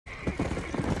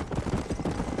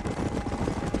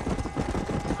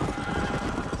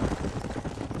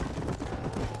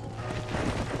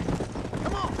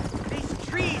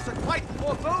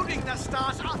evening,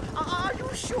 Nastas. Are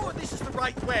you sure this is the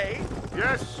right way?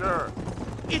 Yes, sir.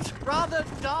 It's rather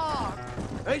dark.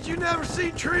 Ain't you never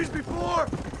seen trees before?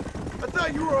 I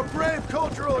thought you were a brave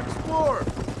cultural explorer.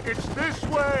 It's this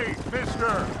way,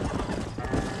 mister.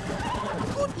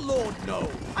 Good Lord, no.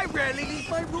 I rarely leave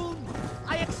my room.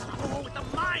 I explore with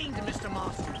the mind, Mr.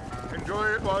 Marston. Enjoy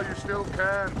it while you still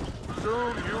can.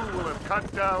 Soon you will have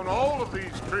cut down all of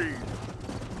these trees.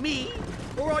 Me?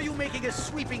 Or are you making a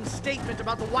sweeping statement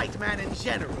about the white man in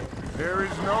general? There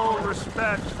is no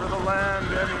respect for the land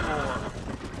anymore.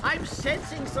 I'm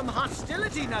sensing some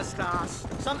hostility, Nastas.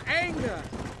 Some anger.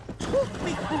 Talk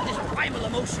me through this primal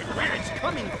emotion, where it's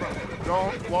coming from.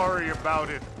 Don't worry about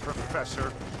it,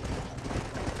 Professor.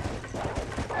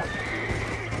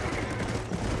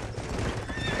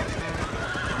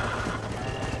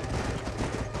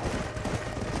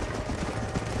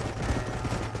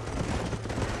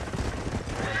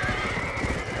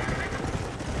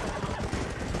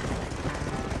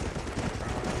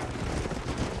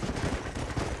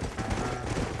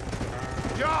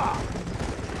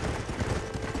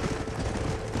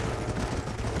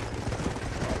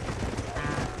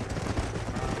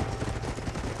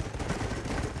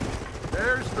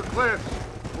 There's the cliffs.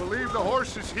 We'll leave the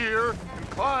horses here and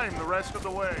climb the rest of the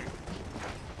way.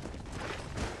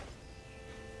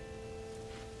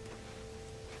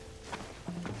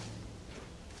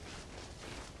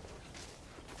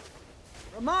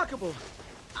 Remarkable.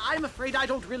 I'm afraid I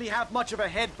don't really have much of a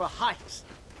head for heights.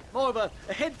 More of a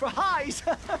head for highs.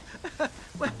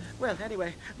 well,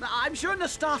 anyway, I'm sure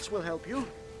Nastas will help you.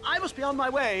 I must be on my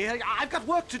way. I've got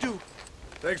work to do.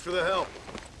 Thanks for the help.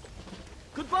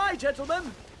 Goodbye, gentlemen.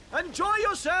 Enjoy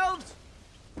yourselves.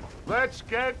 Let's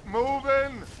get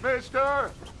moving,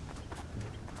 mister.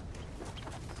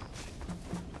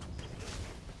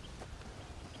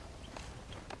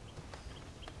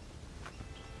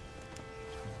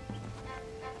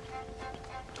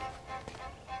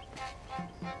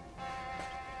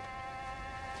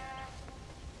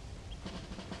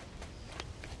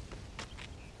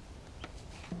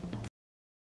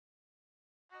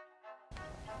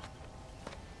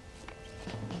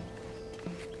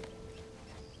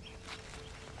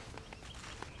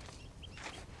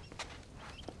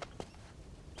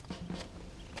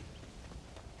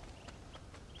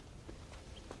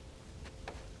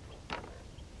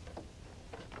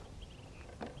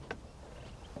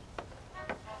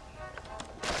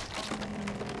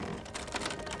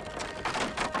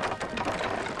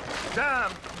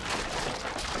 Damn!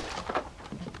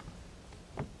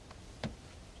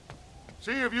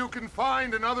 See if you can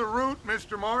find another route,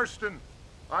 Mr. Marston.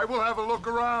 I will have a look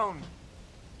around.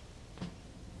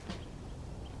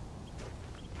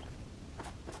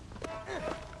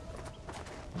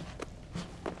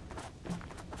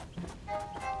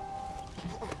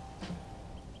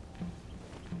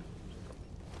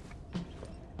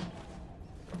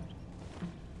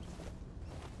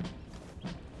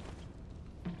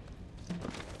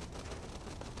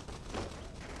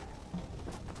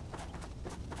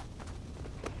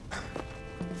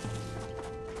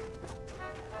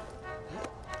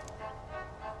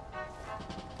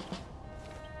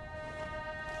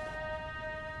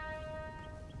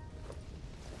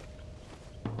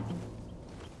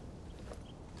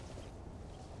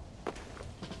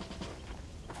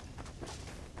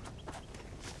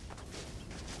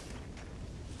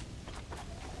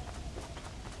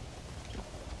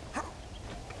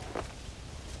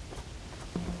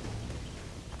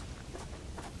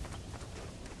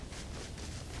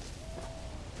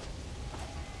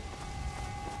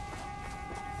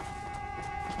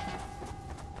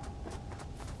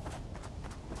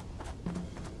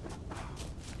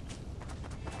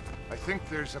 I think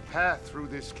there's a path through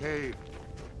this cave.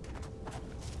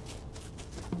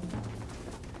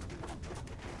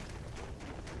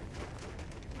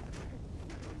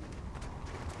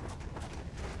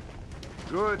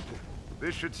 Good.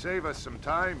 This should save us some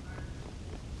time.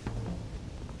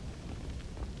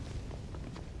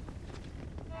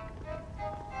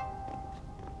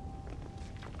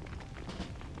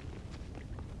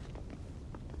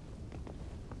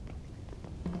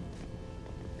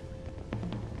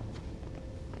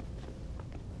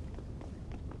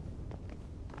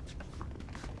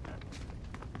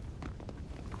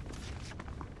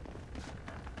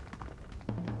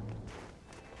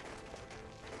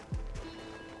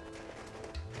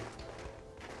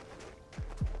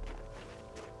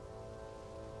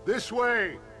 This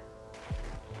way!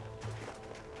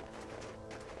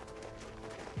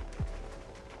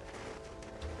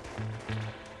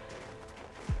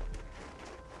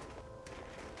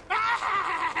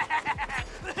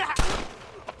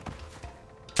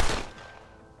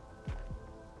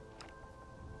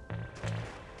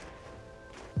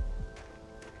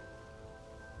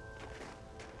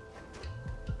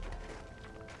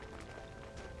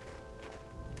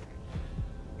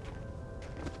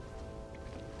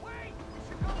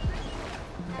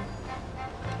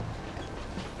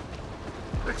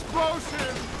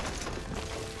 explosive!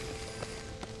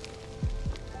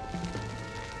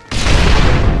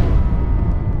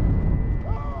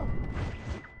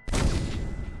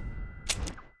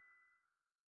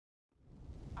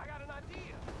 I got an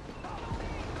idea.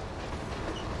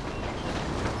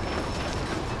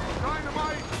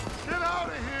 Dynamite! Get out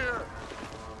of here!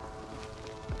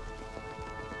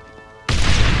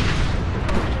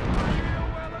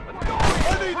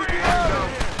 I need to get out of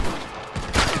here.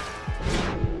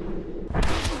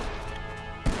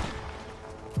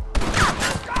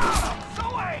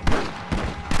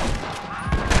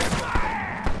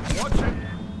 Watch it!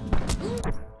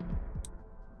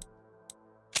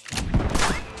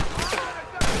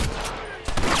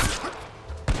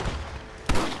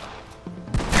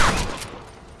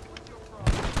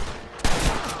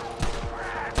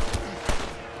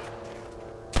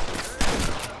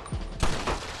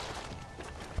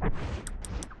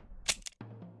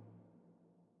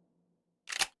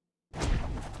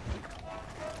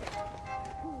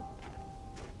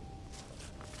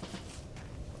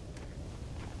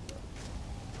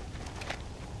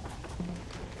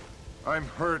 I'm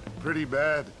hurt pretty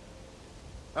bad.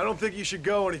 I don't think you should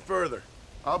go any further.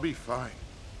 I'll be fine.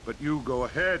 But you go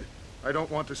ahead. I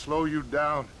don't want to slow you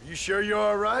down. You sure you're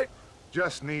all right?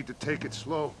 Just need to take it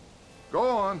slow. Go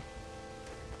on.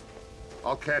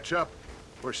 I'll catch up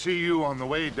or see you on the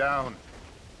way down.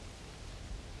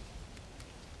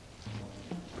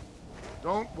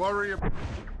 Don't worry about...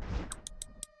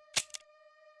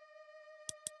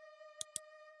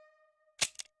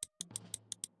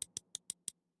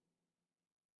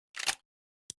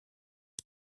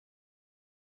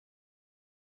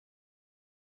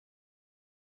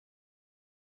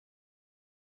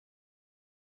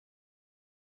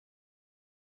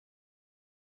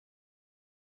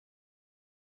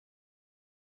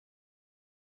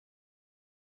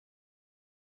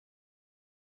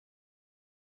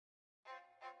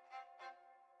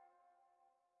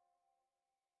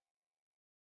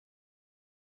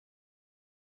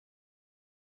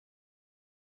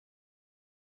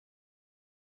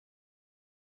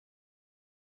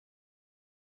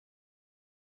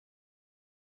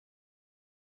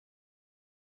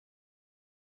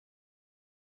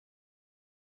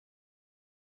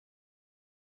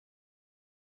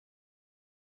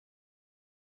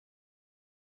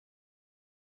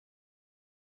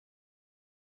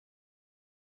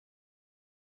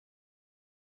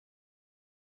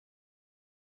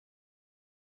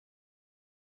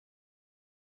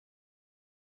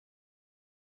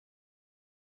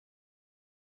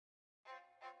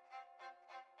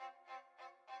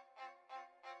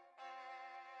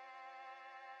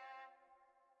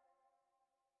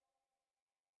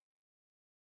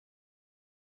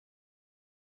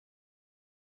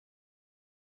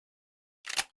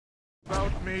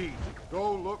 About me.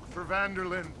 Go look for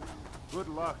Vanderlyn. Good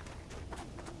luck.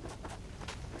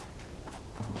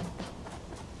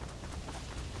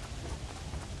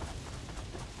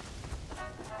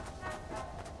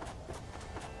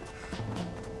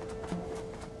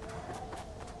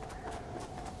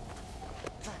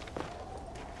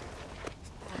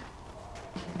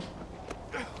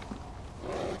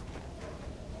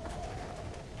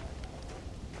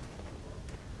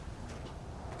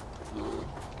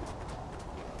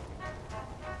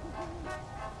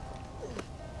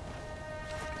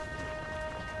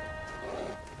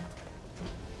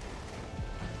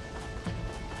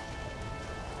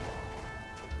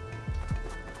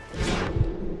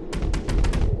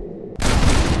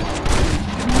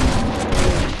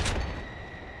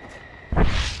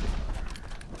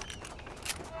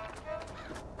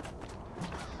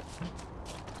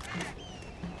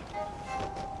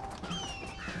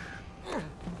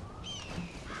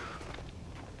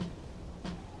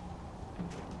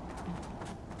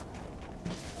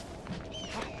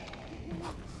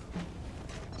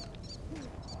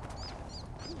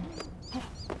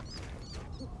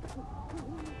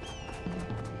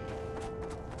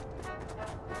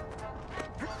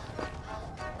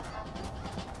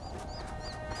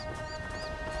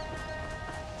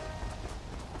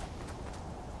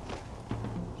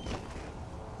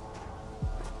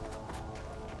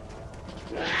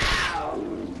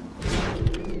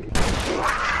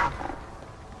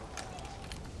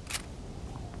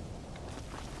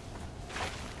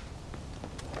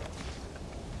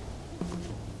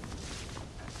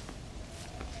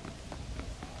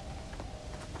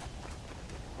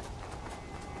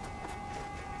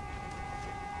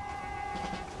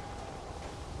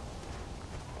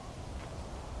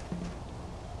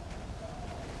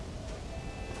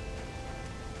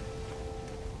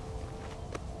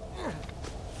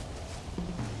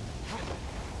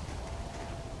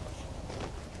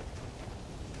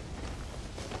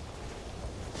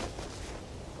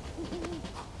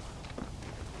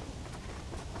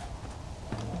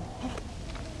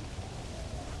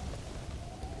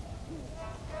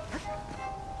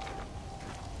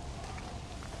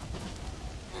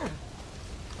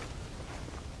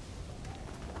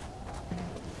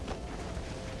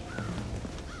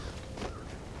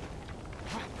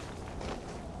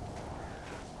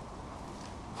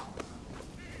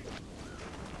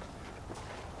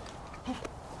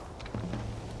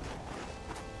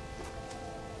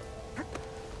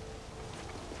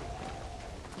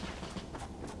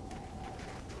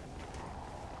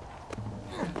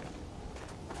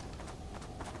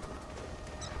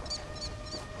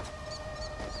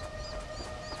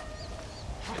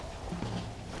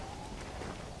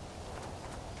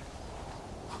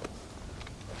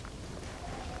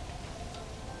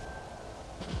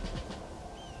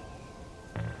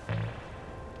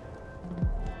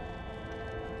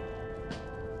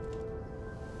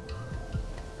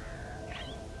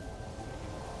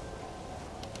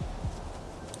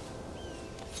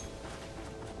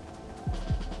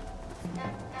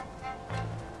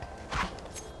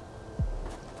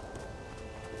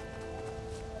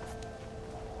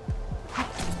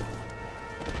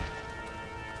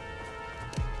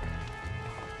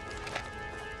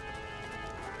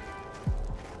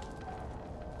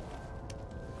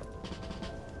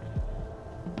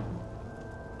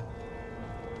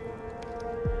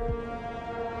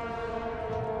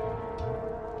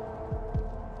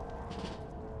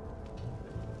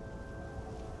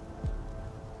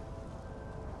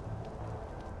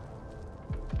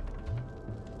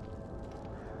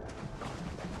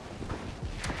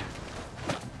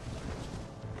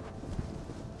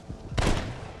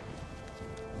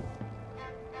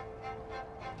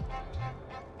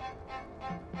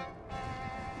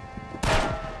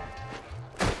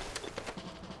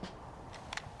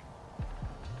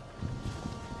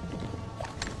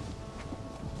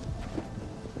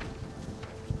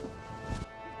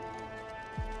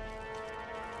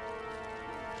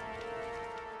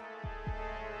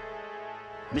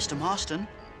 Mr. Marston?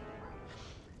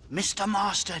 Mr.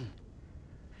 Marston!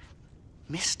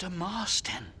 Mr.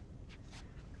 Marston!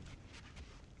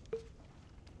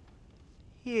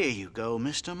 Here you go,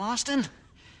 Mr. Marston.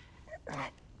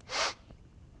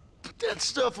 Put that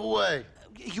stuff away.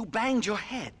 You banged your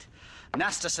head.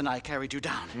 Nastas and I carried you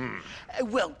down.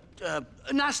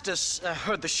 Nastas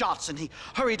heard the shots and he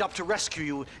hurried up to rescue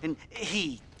you, and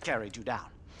he carried you down.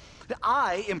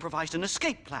 I improvised an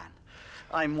escape plan.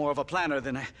 I'm more of a planner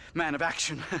than a man of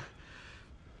action.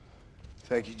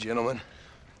 Thank you, gentlemen.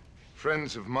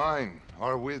 Friends of mine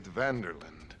are with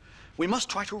Vanderland. We must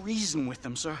try to reason with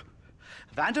them, sir.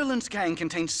 Vanderland's gang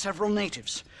contains several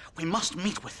natives. We must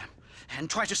meet with them and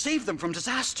try to save them from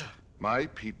disaster. My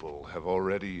people have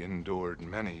already endured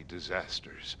many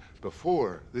disasters.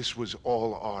 Before, this was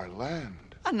all our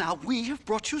land. And now we have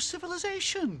brought you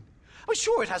civilization. Well,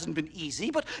 sure, it hasn't been easy,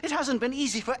 but it hasn't been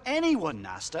easy for anyone,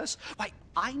 Nastas. Why,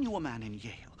 I knew a man in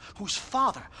Yale whose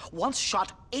father once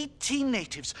shot 18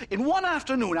 natives in one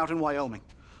afternoon out in Wyoming.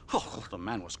 Oh, the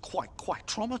man was quite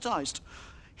traumatized.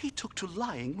 He took to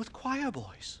lying with choir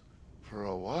boys. For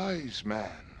a wise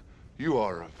man, you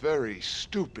are a very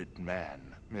stupid man,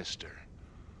 mister.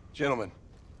 Gentlemen,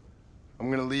 I'm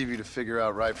gonna leave you to figure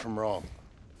out right from wrong.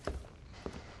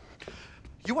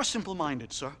 You are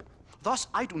simple-minded, sir. Thus,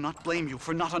 I do not blame you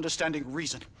for not understanding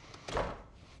reason.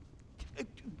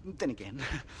 Then again...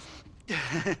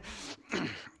 Hello?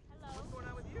 What's going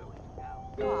on with you?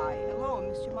 Why, hello,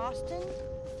 Mr. Marston.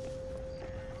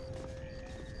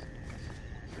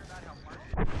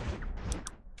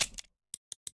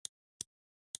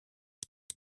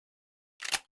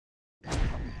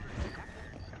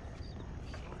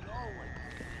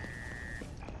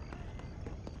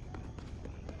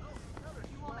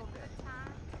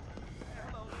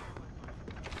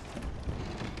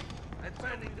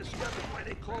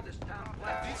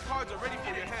 These cards are ready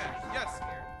for your hand. Yes.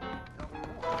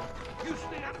 You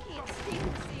stay out of I can't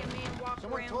stand to see a man walk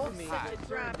Someone around told with me. such a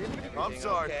dry I'm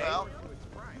sorry, pal.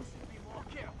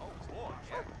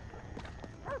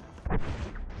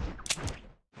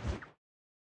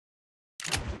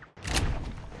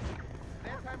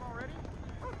 That time already?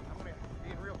 I'm gonna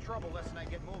be in real trouble less than I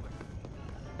get moving.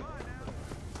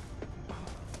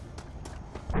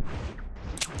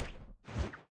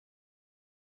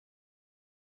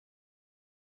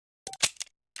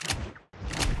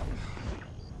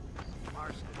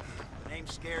 Marston, the name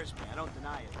scares me. I don't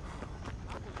deny it.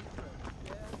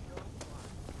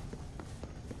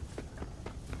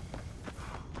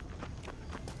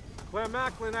 Claire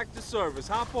Macklin, active service.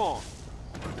 Hop on.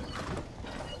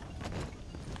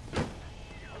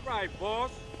 All right,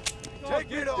 boss. Take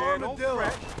me to Armadillo. Don't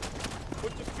fret.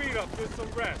 Put your feet up, get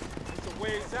some rest. It's a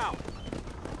ways out.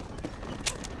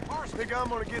 I think I'm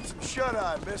gonna get some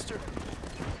shut-eye, mister.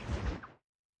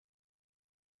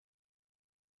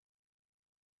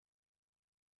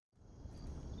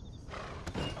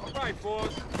 All right,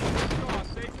 boss. Start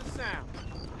safe and sound.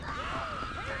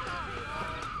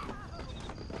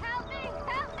 Help me!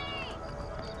 Help me!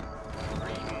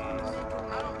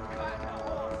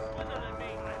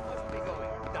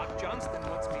 Doc Johnston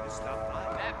wants me to stop by.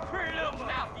 That pretty little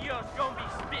mouth of yours gonna be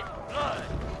spitting blood.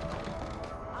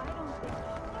 I don't think...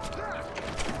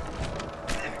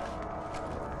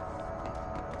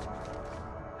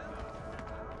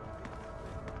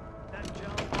 That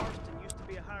John Marston used to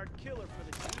be a hired killer for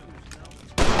the Jews, you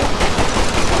know?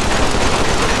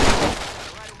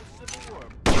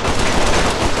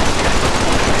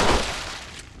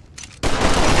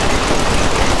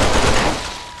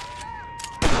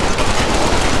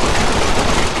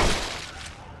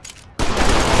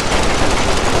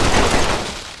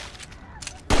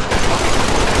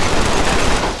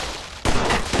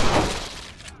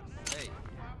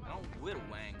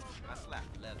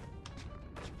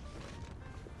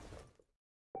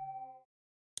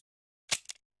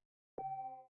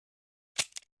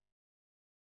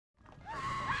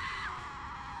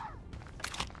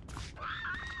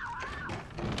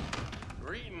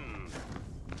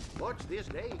 what's this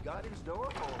day got in store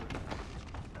for me?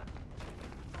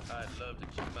 I'd love to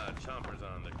keep my chompers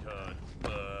on the cut,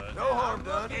 but... No harm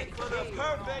done. Looking for the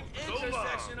perfect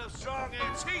intersection of strong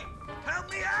and cheap. Help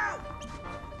me out!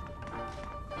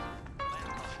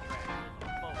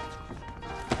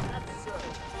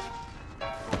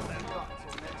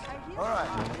 All right,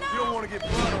 you don't want to get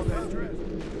blood on that dress.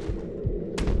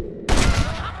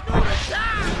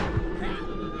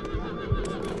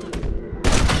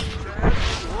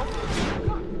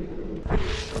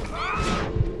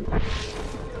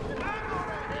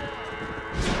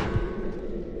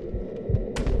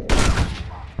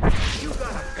 You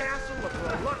got a castle of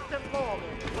reluctant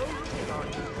lawmen closing in on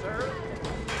you, sir.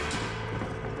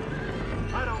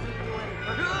 I don't need you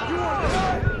any. You want to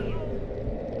die?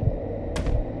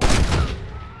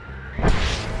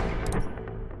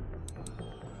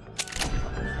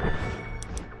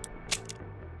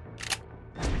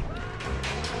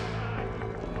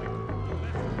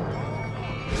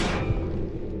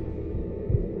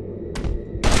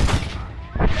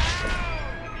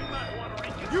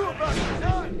 You about to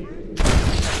die?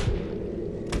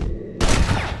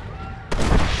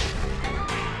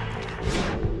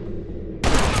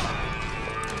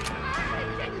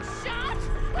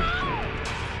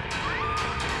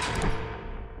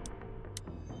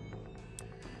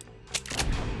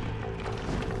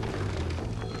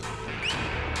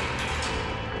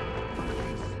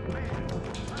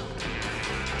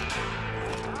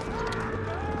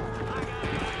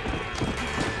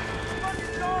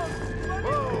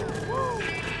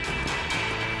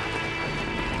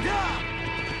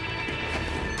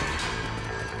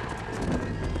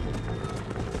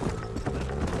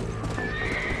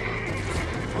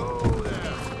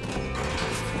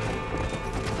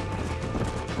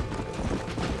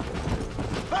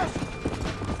 Faster!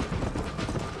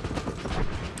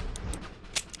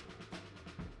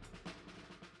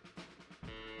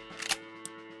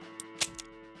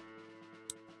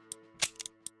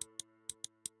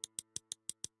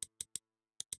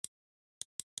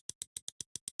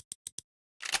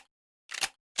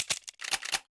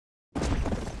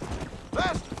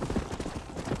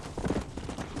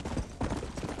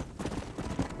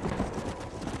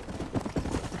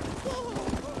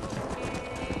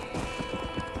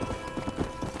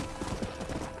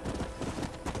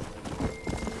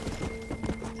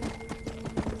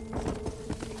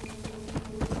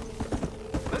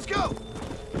 Let's go!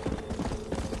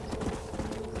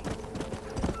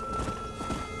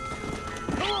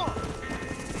 Come on!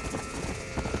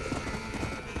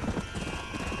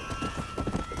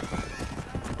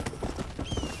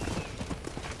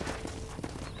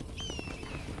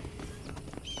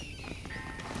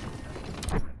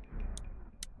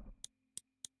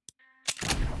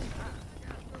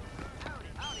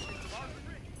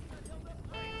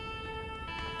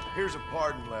 Here's a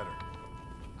pardon letter.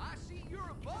 I see you're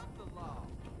above the law.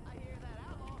 I hear that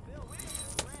outlaw Bill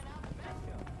Williams ran out of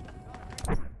Mexico.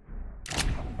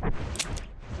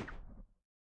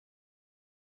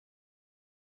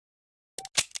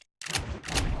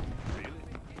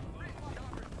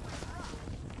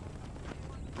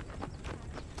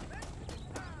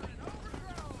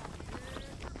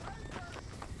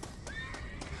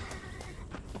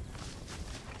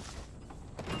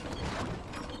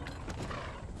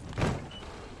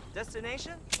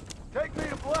 Destination? Take me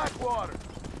to Blackwater.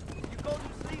 You go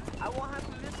to sleep, I won't have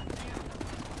to listen to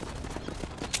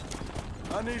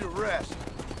you. I need a rest.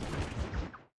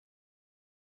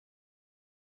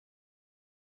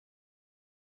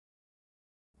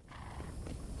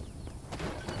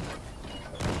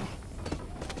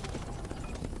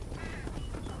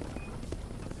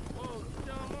 Whoa,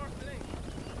 John Marston ain't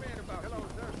read about. Hello,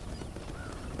 sir.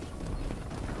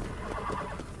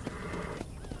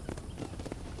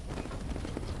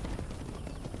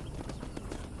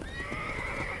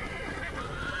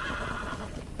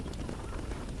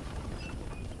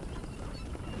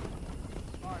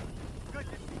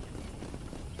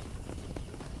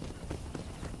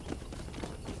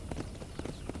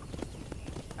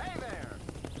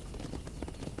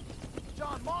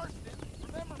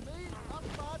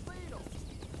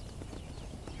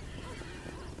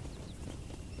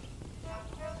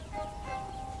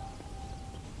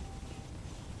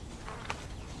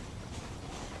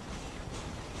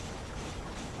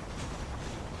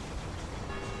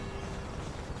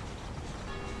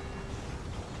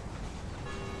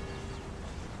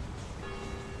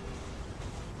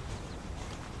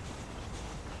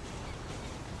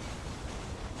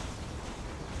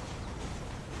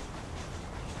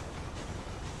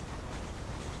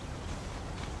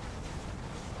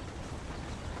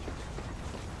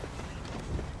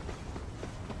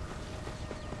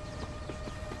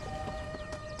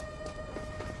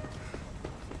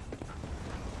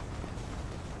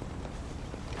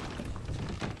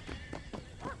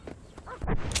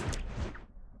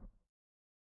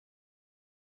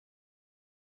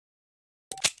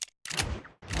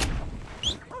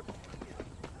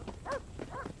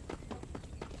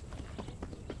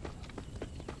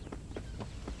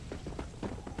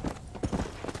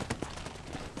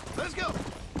 Let's go!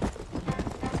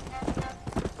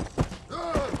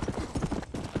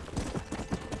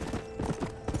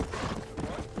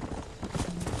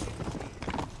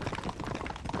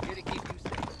 Here to keep you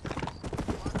safe.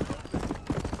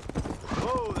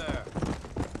 Whoa there!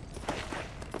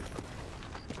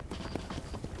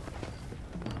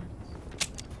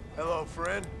 Hello,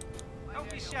 friend. Don't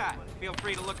be shy. Feel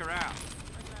free to look around.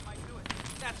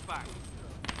 That's fine.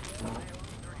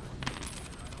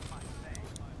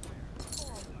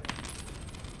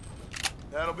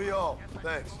 That'll be all.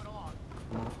 Thanks.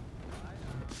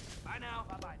 Bye now.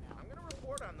 I'm gonna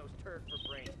report on those turd for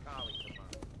brains colleagues of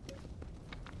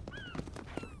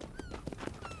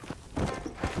mine.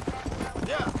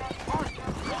 Yeah!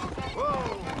 Whoa,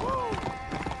 whoa!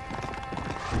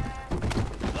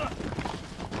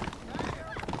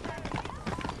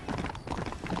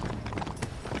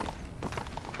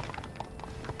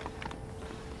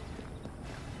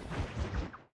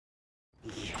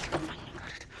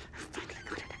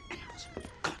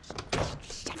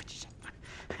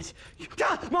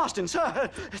 Marston, sir!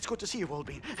 It's good to see you, old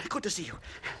bean. Good to see you.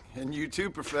 And you too,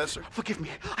 Professor. Forgive me.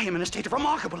 I am in a state of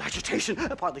remarkable agitation,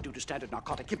 partly due to standard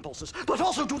narcotic impulses, but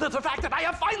also due to the fact that I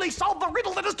have finally solved the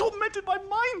riddle that has tormented my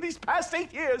mind these past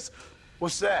 8 years.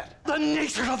 What's that? The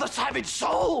nature of the savage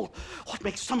soul! What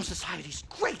makes some societies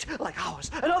great, like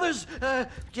ours, and others,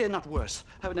 yeah, not worse.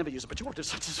 I would never use a pejorative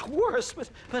such as worse, but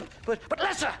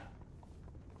lesser!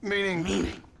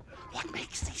 Meaning? What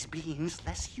makes these beings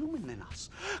less human than us?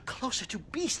 Closer to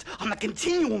beast on the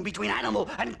continuum between animal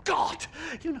and God.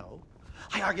 You know,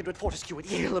 I argued with Fortescue at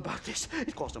Yale about this.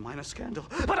 It caused a minor scandal.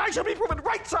 But I shall be proven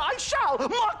right, sir. I shall.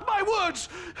 Mark my words.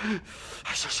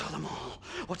 I shall show them all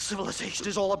what civilization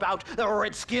is all about. The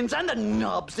redskins and the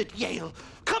nubs at Yale.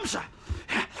 Come, sir.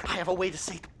 I have a way to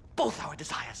sate both our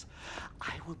desires.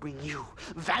 I will bring you,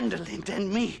 Vanderlinde, and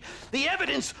me the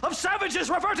evidence of savages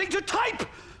reverting to type.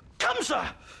 Come, sir!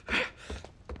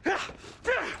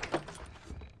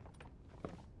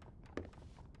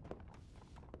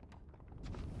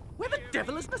 Where the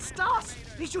devil is Nastas?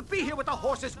 He should be here with the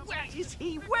horses. Where is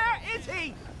he? Where is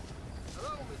he?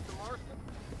 Hello, Mr. Marston.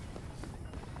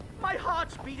 My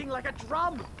heart's beating like a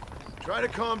drum. Try to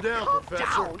calm down, Calm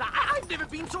Professor. down. I've never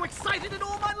been so excited in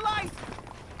all my life.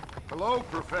 Hello,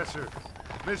 Professor.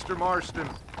 Mr. Marston.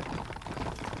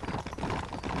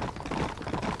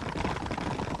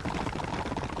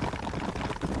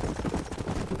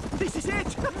 This is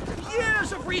it.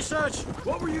 Years of research.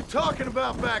 What were you talking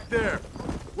about back there?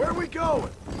 Where are we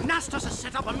going? Nastas has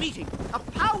set up a meeting. A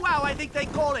powwow, I think they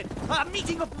call it. A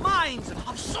meeting of minds,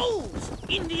 of souls.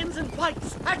 Indians and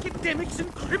whites, academics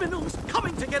and criminals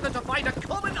coming together to find a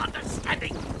common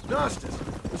understanding. Nastas,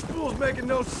 this fool's making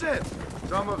no sense.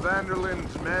 Some of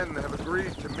Vanderlinde's men have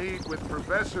agreed to meet with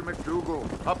Professor McDougal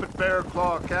up at Bear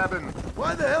Claw Cabin.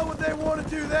 Why the hell would they want to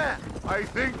do that? I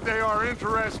think they are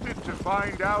interested to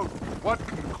find out what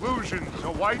conclusions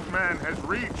a white man has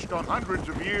reached on hundreds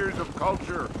of years of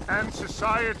culture and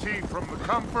society from the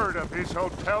comfort of his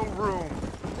hotel room.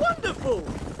 Wonderful!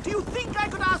 Do you think I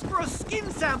could ask for a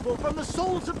skin sample from the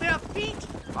soles of their feet?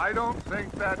 I don't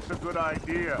think that's a good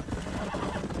idea.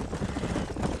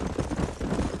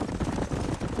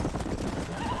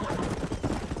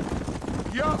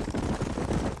 Yup!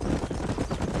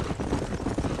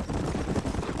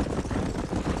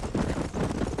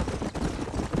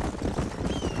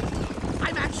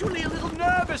 I'm actually a little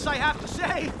nervous, I have to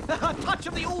say. A touch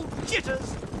of the old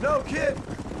jitters. No kid.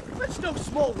 It's no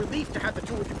small relief to have the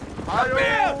two of you. Hi-yo!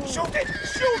 Bear! Shoot it!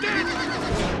 Shoot it!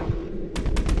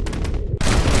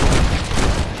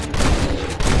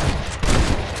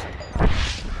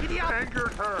 Idiot!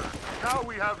 Angered her. Now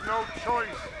we have no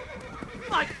choice.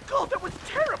 My God, that was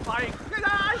terrifying!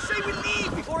 I say we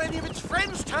leave before any of its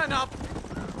friends turn up!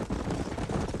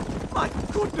 My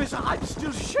goodness, I'm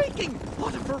still shaking!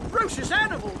 What a ferocious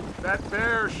animal! That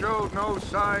bear showed no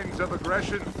signs of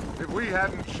aggression. If we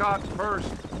hadn't shot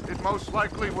first, it most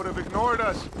likely would have ignored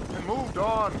us and moved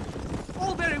on.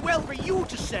 All very well for you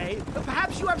to say, but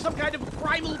perhaps you have some kind of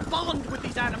primal bond with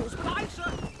these animals, but I,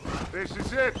 sir... This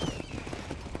is it.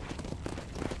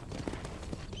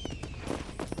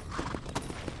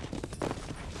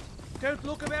 Don't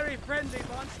look a very friendly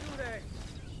bunch, do they?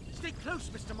 Stay close,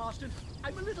 Mr. Marston.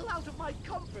 I'm a little out of my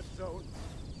comfort zone.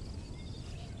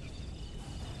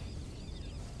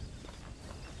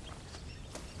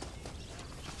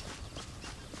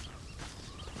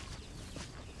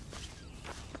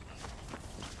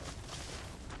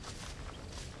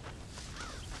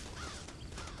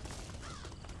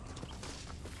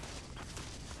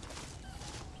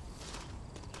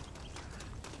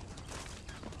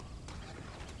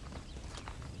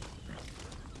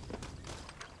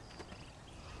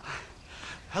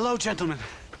 Hello, gentlemen.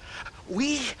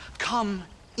 We come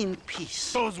in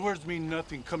peace. Those words mean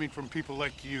nothing coming from people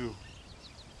like you.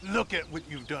 Look at what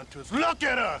you've done to us. Look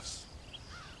at us!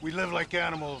 We live like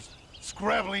animals,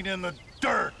 scrabbling in the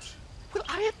dirt. Well,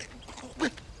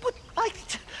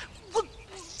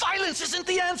 violence isn't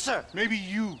the answer. Maybe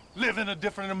you live in a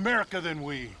different America than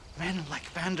we. Men like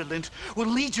Vanderlint will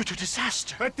lead you to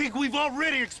disaster. I think we've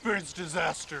already experienced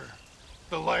disaster.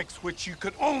 The likes which you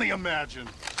could only imagine.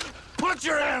 Put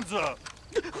your hands up!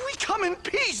 We come in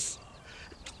peace!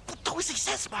 Do as he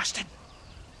says, Marston.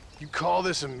 You call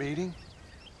this a meeting?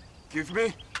 Give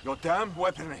me your damn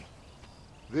weaponry.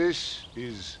 This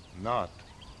is not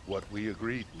what we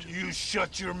agreed to. You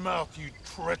shut your mouth, you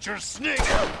treacherous snake!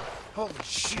 Holy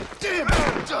shit, damn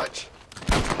it, Dutch!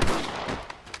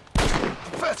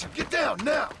 Professor, get down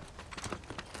now!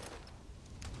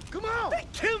 Come on! They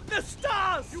killed the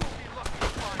stars! You will be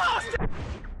lucky, Marston!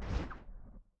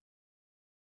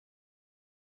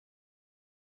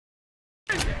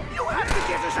 You have to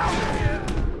get us out of here!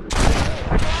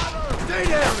 Stay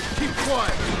down and keep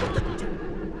quiet!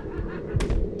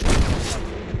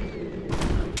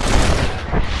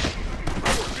 I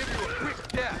will give you a quick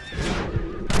death!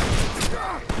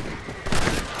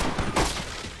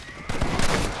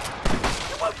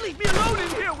 You won't leave me alone in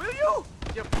here, will you?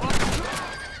 You fucking...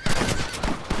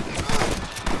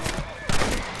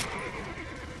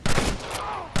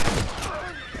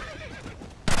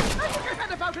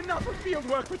 About enough of field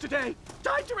work for today.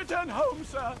 Time to return home,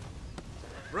 sir.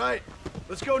 Right.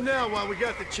 Let's go now while we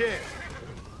got the chance.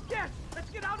 Yes, let's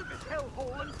get out of this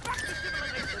hellhole and back to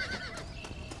civilization.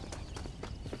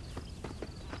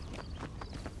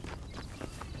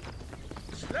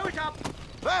 Slow it up.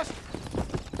 Fast!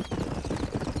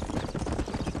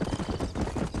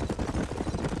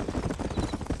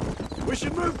 We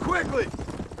should move quickly.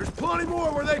 There's plenty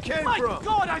more where they came from. My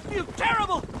God, I feel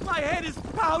terrible. My head is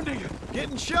pounding.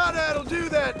 Getting shot at'll do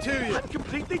that to you. I'm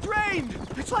completely drained.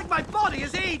 It's like my body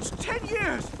has aged 10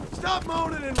 years. Stop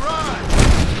moaning and ride.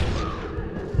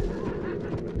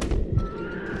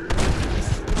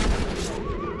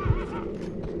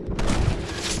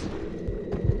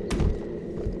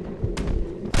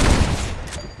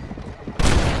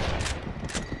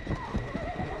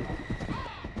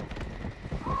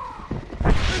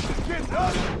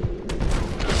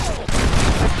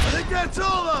 That's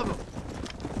all of them!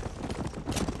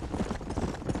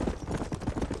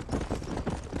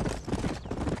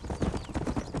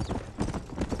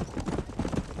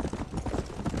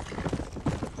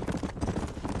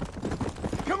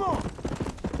 Come on!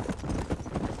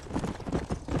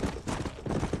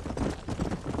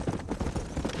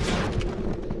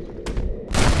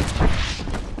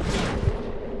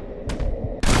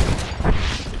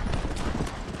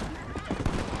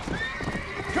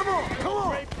 Come on! Come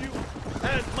on!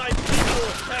 As my people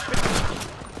have been...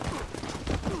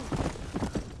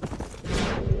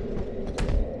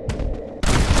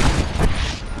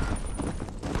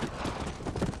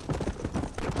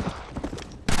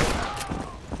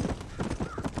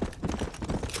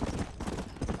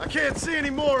 I can't see any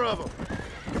more of them.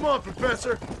 Come on,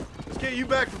 Professor. Let's get you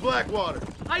back to Blackwater.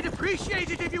 I'd appreciate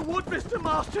it if you would, Mr.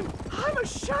 Marston. I'm a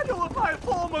shadow of my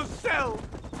former self.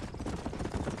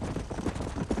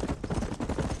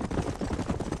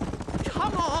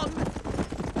 Come on!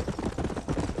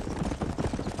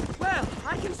 Well,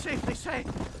 I can safely say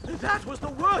that was the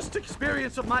worst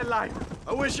experience of my life.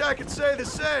 I wish I could say the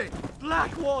same.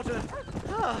 Blackwater.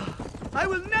 I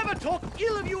will never talk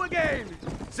ill of you again.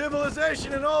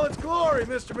 Civilization in all its glory,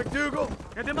 Mr. McDougal.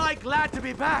 And am I glad to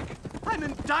be back? I'm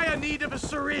in dire need of a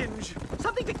syringe.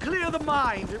 Something to clear the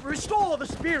mind, restore the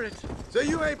spirit. So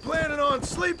you ain't planning on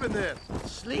sleeping then?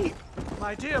 Sleep?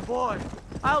 My dear boy,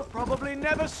 I'll probably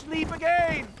never sleep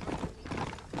again.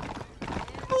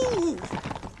 Move!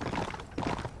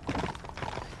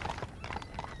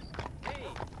 Hey,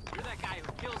 you're that guy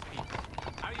who kills people.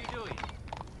 How are you doing?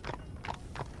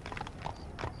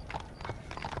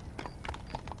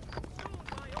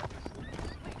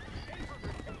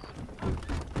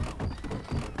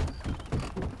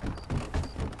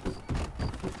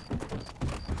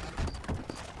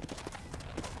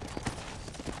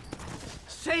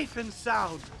 Safe and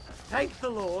sound. Thank the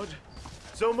Lord.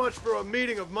 So much for a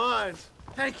meeting of minds.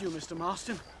 Thank you, Mr.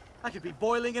 Marston. I could be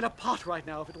boiling in a pot right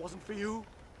now if it wasn't for you.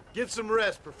 Get some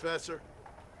rest, Professor.